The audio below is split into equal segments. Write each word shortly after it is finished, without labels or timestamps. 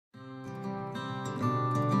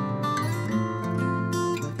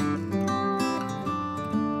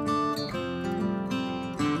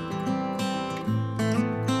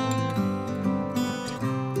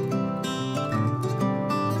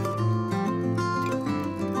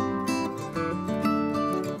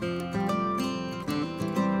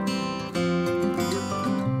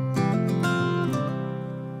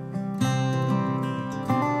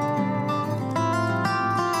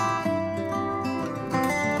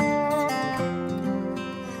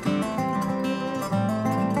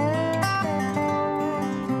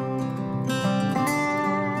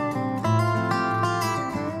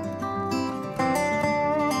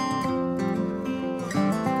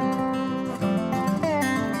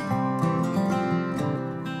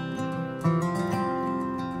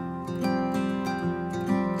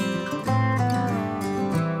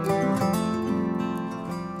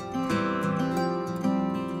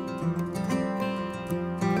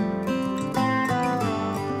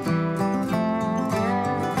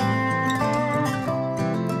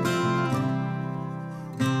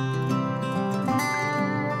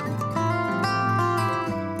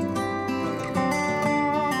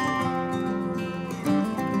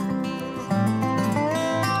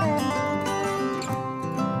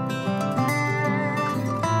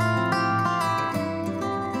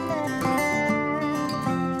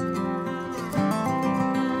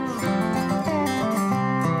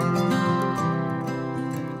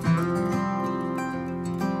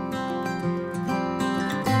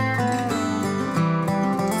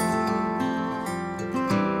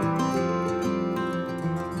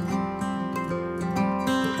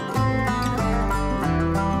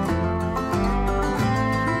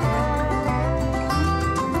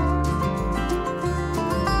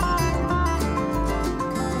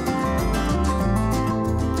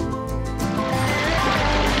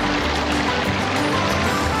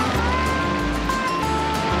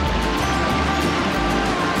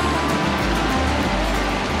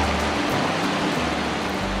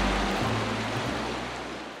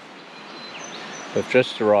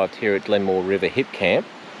just arrived here at Glenmoore River Hipcamp.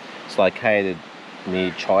 It's located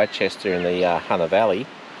near Chichester in the Hunter Valley.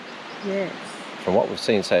 Yes. From what we've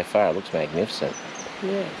seen so far, it looks magnificent.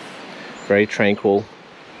 Yes. Very tranquil.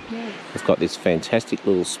 Yes. We've got this fantastic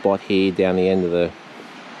little spot here down the end of the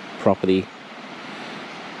property.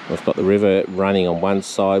 We've got the river running on one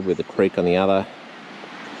side with the creek on the other.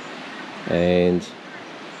 And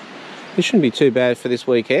it shouldn't be too bad for this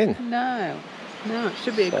weekend. No, it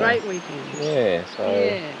should be a great weekend. Yeah,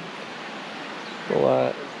 so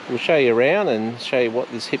we'll show you around and show you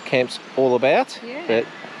what this hip camp's all about. Yeah. But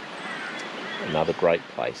another great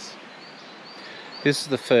place. This is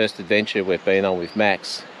the first adventure we've been on with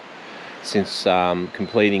Max since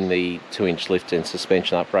completing the 2-inch lift and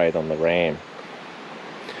suspension upgrade on the Ram.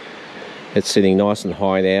 It's sitting nice and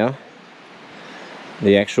high now.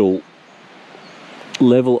 The actual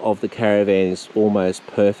level of the caravan is almost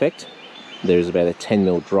perfect. There's about a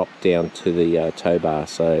 10mm drop down to the tow bar,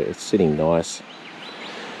 so it's sitting nice.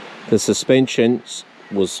 The suspension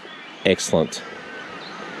was excellent.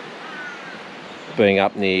 Being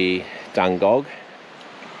up near Dungog,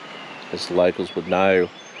 as the locals would know,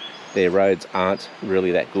 their roads aren't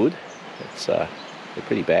really that good. They're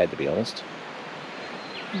pretty bad, to be honest.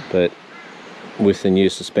 But with the new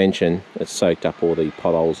suspension, it's soaked up all the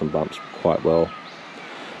potholes and bumps quite well.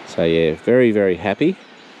 So yeah, very, very happy.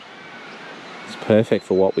 It's perfect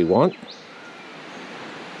for what we want.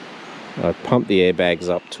 I pumped the airbags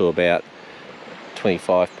up to about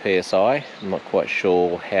 25 psi. I'm not quite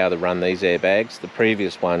sure how to run these airbags. The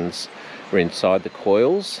previous ones were inside the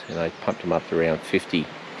coils and I pumped them up to around 50.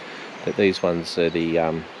 But these ones are the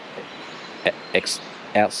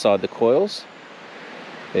outside the coils.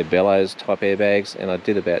 They're bellows type airbags, and I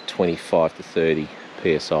did about 25 to 30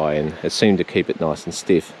 psi, and it seemed to keep it nice and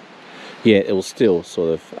stiff. Yeah, it was still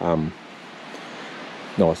sort of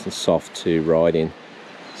nice and soft to ride in.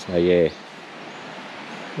 So yeah, it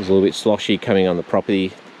was a little bit sloshy coming on the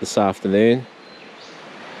property this afternoon.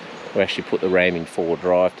 We actually put the Ram in 4-wheel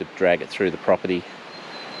drive to drag it through the property,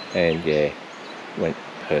 and yeah, went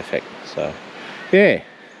perfect. So yeah,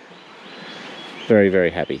 very,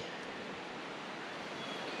 very happy.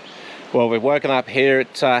 Well, we've woken up here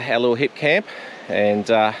at our little hip camp, and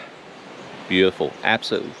beautiful,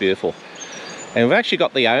 absolutely beautiful. And we've actually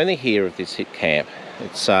got the owner here of this hip camp.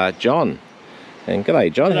 It's John. And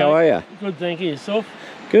g'day, John. How are you? Good, thank you. Yourself?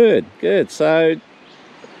 Good, good. So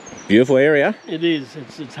beautiful area. It is.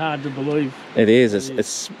 It's hard to believe. It is.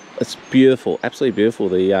 It's beautiful, absolutely beautiful.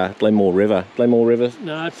 The Glenmoore River. Glenmoore River.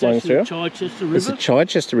 No, it's actually the Chichester River. It's the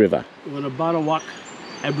Chichester River. With a Butterwuck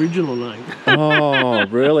Aboriginal name. Oh,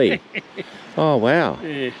 really? Oh, wow.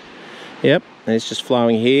 Yeah. Yep, and it's just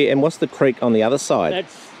flowing here. And what's the creek on the other side?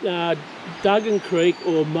 That's Duggan Creek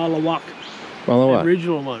or Mullawuck. Mullawuck.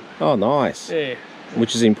 Aboriginal one. Oh, nice. Yeah.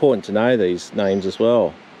 Which is important to know these names as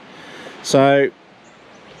well. So,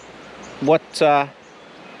 what? Tell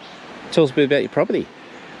us a bit about your property.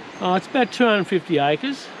 It's about 250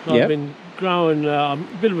 acres. I've been growing a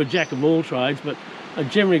bit of a jack of all trades, but I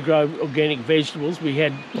generally grow organic vegetables. We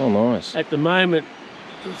had, nice. At the moment,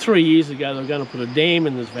 3 years ago, they were going to put a dam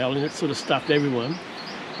in this valley, and it sort of stuffed everyone.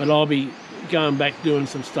 But I'll be going back doing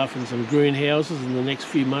some stuff in some greenhouses in the next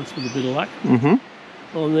few months with a bit of luck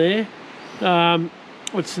on there.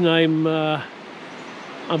 What's the name? I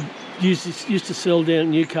used to sell down at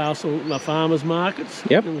Newcastle at my farmers markets.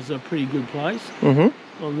 Yep. It was a pretty good place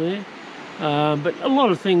on there. But a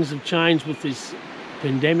lot of things have changed with this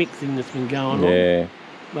pandemic thing that's been going on. Yeah.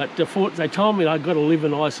 But they told me I've got to live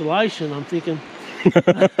in isolation. I'm thinking,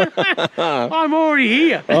 I'm already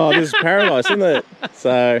here. Oh, this is paradise, isn't it?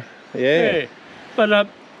 So, yeah. But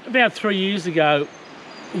about 3 years ago,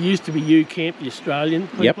 it used to be Hipcamp, the Australian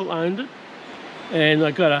people owned it. And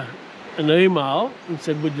I got an email and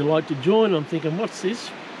said, would you like to join? I'm thinking, what's this?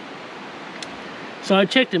 So I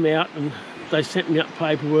checked them out, and they sent me up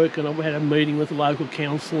paperwork, and I had a meeting with the local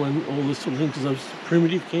council and all this sort of thing, because I was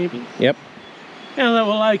primitive camping. Yep. And I thought,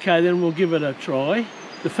 well, okay, then we'll give it a try.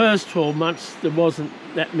 The first 12 months, there wasn't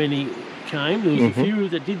that many came. There was a few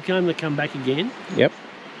that did come, that come back again. Yep.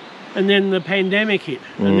 And then the pandemic hit,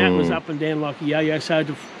 and that was up and down like a yo-yo. So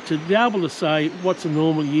to be able to say what's a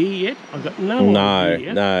normal year yet, I've got no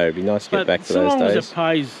idea. No, it'd be nice to get back to those days. As long as it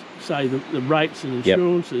pays, say, the rates and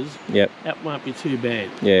insurances, that won't be too bad.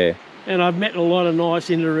 Yeah. And I've met a lot of nice,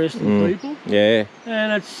 interesting people. Yeah.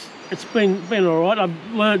 And it's been all right.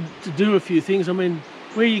 I've learned to do a few things. I mean,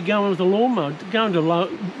 where are you going with the lawnmower? Going to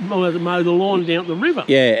mow the lawn down at the river.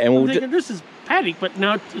 Yeah, and we're thinking, this is paddock, but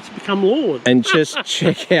now it's become lawn. And just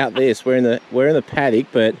check out this. We're in the paddock,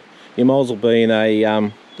 but you might as well be in a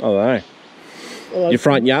I don't know, your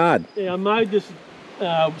front yard. Yeah, I mowed this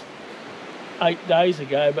 8 days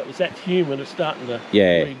ago, but it was that humid, it's starting to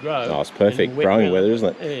regrow. Oh, it's perfect growing weather,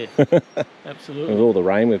 isn't it? Yeah, absolutely. With all the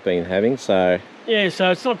rain we've been having, so... Yeah,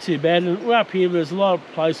 so it's not too bad. And we're up here, there's a lot of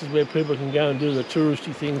places where people can go and do the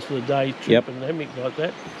touristy things for the day trip and hammock like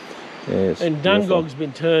that. Yes, and Dungog's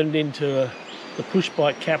been turned into the push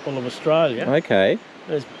bike capital of Australia. Okay.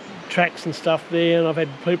 There's tracks and stuff there, and I've had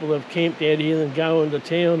people that have camped out here and go into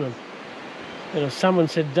town, and if someone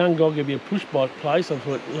said Dungog would be a push bike place, I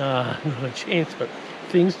thought, nah, not a chance, but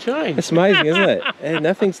things change. It's amazing, isn't it? Yeah,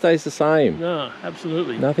 nothing stays the same. No,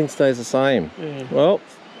 absolutely. Nothing stays the same. Yeah. Well,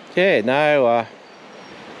 yeah, no,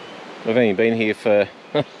 we've only been here for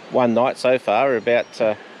one night so far. We're about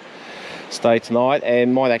to stay tonight,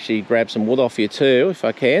 and might actually grab some wood off you too, if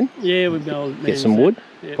I can. Yeah, we'll be able to get some wood,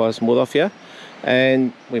 buy some wood off you.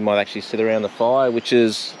 And we might actually sit around the fire, which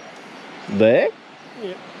is there.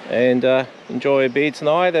 Yep. And enjoy a beer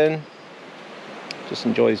tonight and just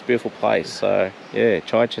enjoy this beautiful place. So yeah,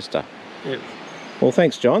 Chichester. Yep. Well,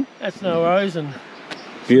 thanks, John. That's no worries. And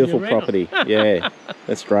beautiful property. Yeah,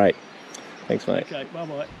 that's great. Thanks, mate. Okay,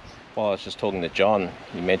 bye-bye. While I was just talking to John,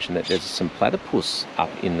 you mentioned that there's some platypus up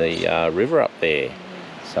in the river up there.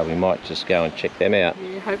 So we might just go and check them out.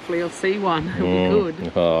 Yeah, hopefully I'll see one. It'll be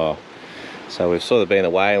good. Oh. So we've sort of been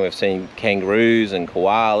away and we've seen kangaroos and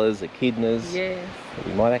koalas, echidnas. Yeah.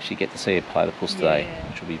 We might actually get to see a platypus today,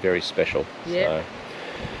 which will be very special. Yeah. So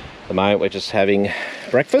at the moment we're just having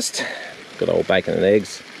breakfast. Good old bacon and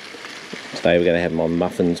eggs. Today we're going to have them on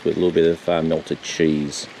muffins with a little bit of melted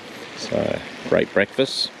cheese. So great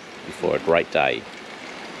breakfast before a great day.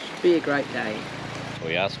 Should be a great day. So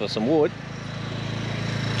we asked for some wood.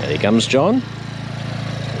 And here comes John.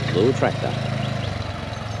 His little tractor.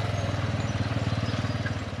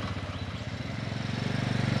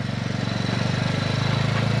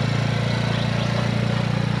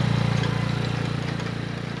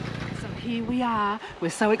 Here we are. We're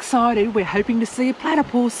so excited. We're hoping to see a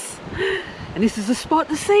platypus. And this is the spot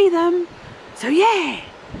to see them. So yeah.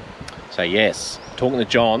 So yes, talking to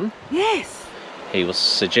John. Yes. He was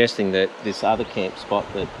suggesting that this other camp spot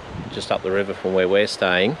that just up the river from where we're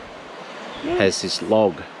staying has this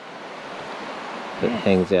log that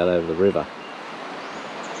hangs out over the river.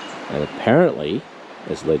 And apparently,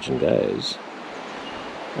 as legend goes,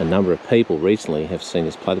 a number of people recently have seen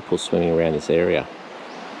this platypus swimming around this area.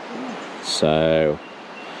 So,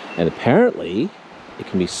 and apparently it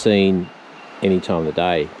can be seen any time of the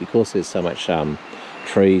day because there's so much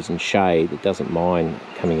trees and shade. It doesn't mind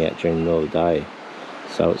coming out during the middle of the day.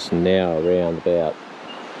 So it's now around about,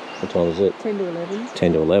 what time is it? 10 to 11.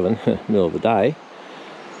 10 to 11, middle of the day.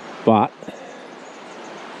 But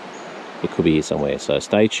it could be here somewhere. So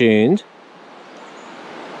stay tuned.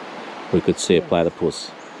 We could see a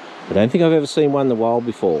platypus. I don't think I've ever seen one in the wild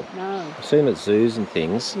before. No. I've seen them at zoos and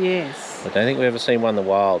things. Yes. I don't think we've ever seen one in the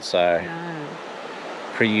wild, so No.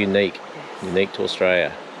 pretty unique. Yes. Unique to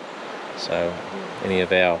Australia. So any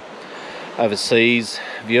of our overseas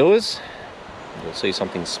viewers, you'll see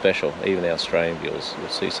something special. Even our Australian viewers, you'll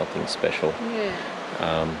see something special.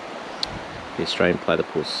 Yeah. The Australian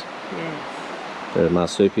platypus. Yes. They're a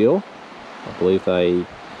marsupial. I believe they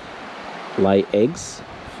lay eggs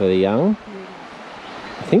for the young.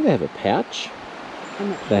 I think they have a pouch.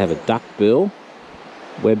 They have a duck bill,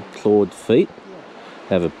 web-clawed feet.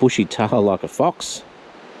 They have a bushy tail like a fox.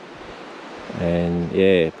 And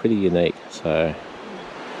yeah, pretty unique. So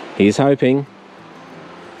here's hoping.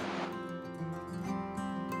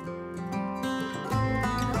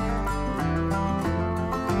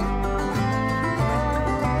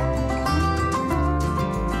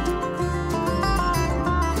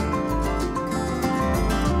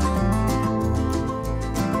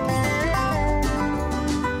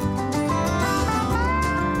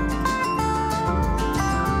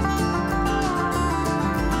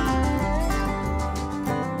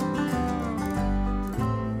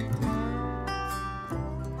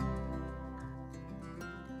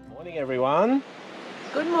 Morning everyone.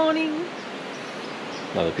 Good morning.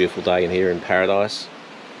 Another beautiful day in here in paradise.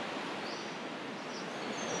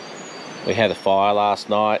 We had a fire last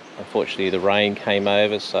night. Unfortunately the rain came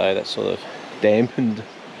over, so that sort of dampened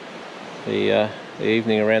the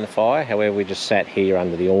evening around the fire. However, we just sat here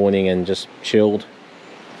under the awning and just chilled.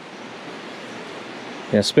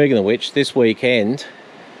 Now speaking of which, this weekend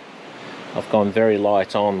I've gone very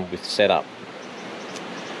light on with setup.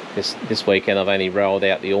 This weekend I've only rolled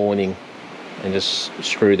out the awning and just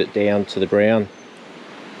screwed it down to the ground.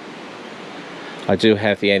 I do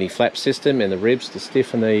have the anti-flap system and the ribs to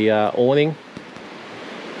stiffen the awning.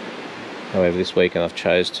 However, this weekend I've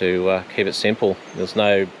chose to keep it simple. There's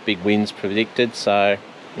no big winds predicted, so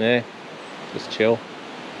yeah, just chill.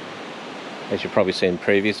 As you've probably seen in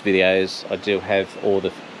previous videos, I do have all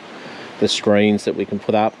the screens that we can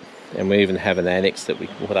put up, and we even have an annex that we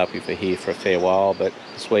can put up if we're here for a fair while, but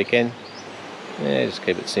this weekend, yeah, just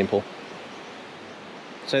keep it simple.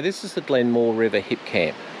 So this is the Glenmoore River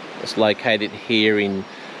Hipcamp. It's located here in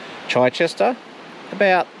Chichester,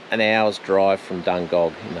 about an hour's drive from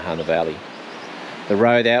Dungog in the Hunter Valley. The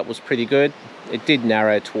road out was pretty good. It did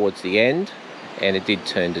narrow towards the end, and it did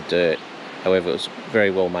turn to dirt. However, it was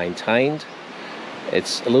very well maintained.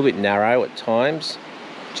 It's a little bit narrow at times.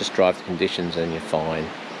 Just drive the conditions and you're fine.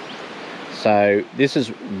 So this is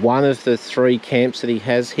one of the 3 camps that he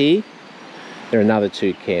has here. There are another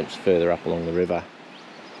 2 camps further up along the river.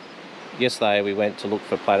 Yesterday we went to look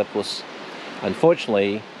for platypus.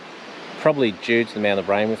 Unfortunately, probably due to the amount of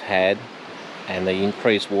rain we've had and the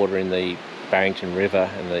increased water in the Barrington River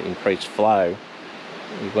and the increased flow,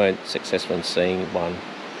 we weren't successful in seeing one.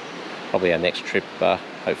 Probably our next trip,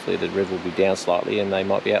 hopefully the river will be down slightly and they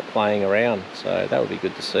might be out playing around, so that would be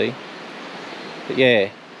good to see. But yeah,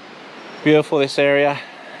 beautiful this area.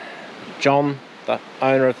 John, the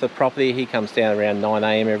owner of the property, he comes down around 9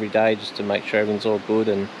 AM every day just to make sure everything's all good,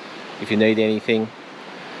 and if you need anything,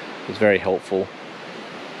 he's very helpful.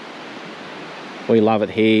 We love it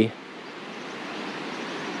here.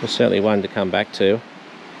 It's certainly one to come back to.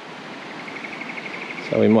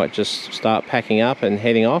 So we might just start packing up and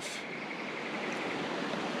heading off.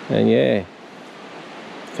 And yeah,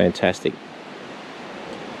 fantastic.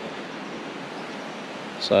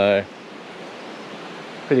 So,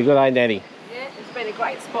 pretty good, eh, Natty? Yeah, it's been a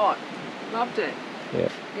great spot. Loved it.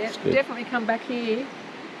 Yep. Yeah, definitely come back here.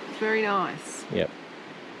 It's very nice. Yep.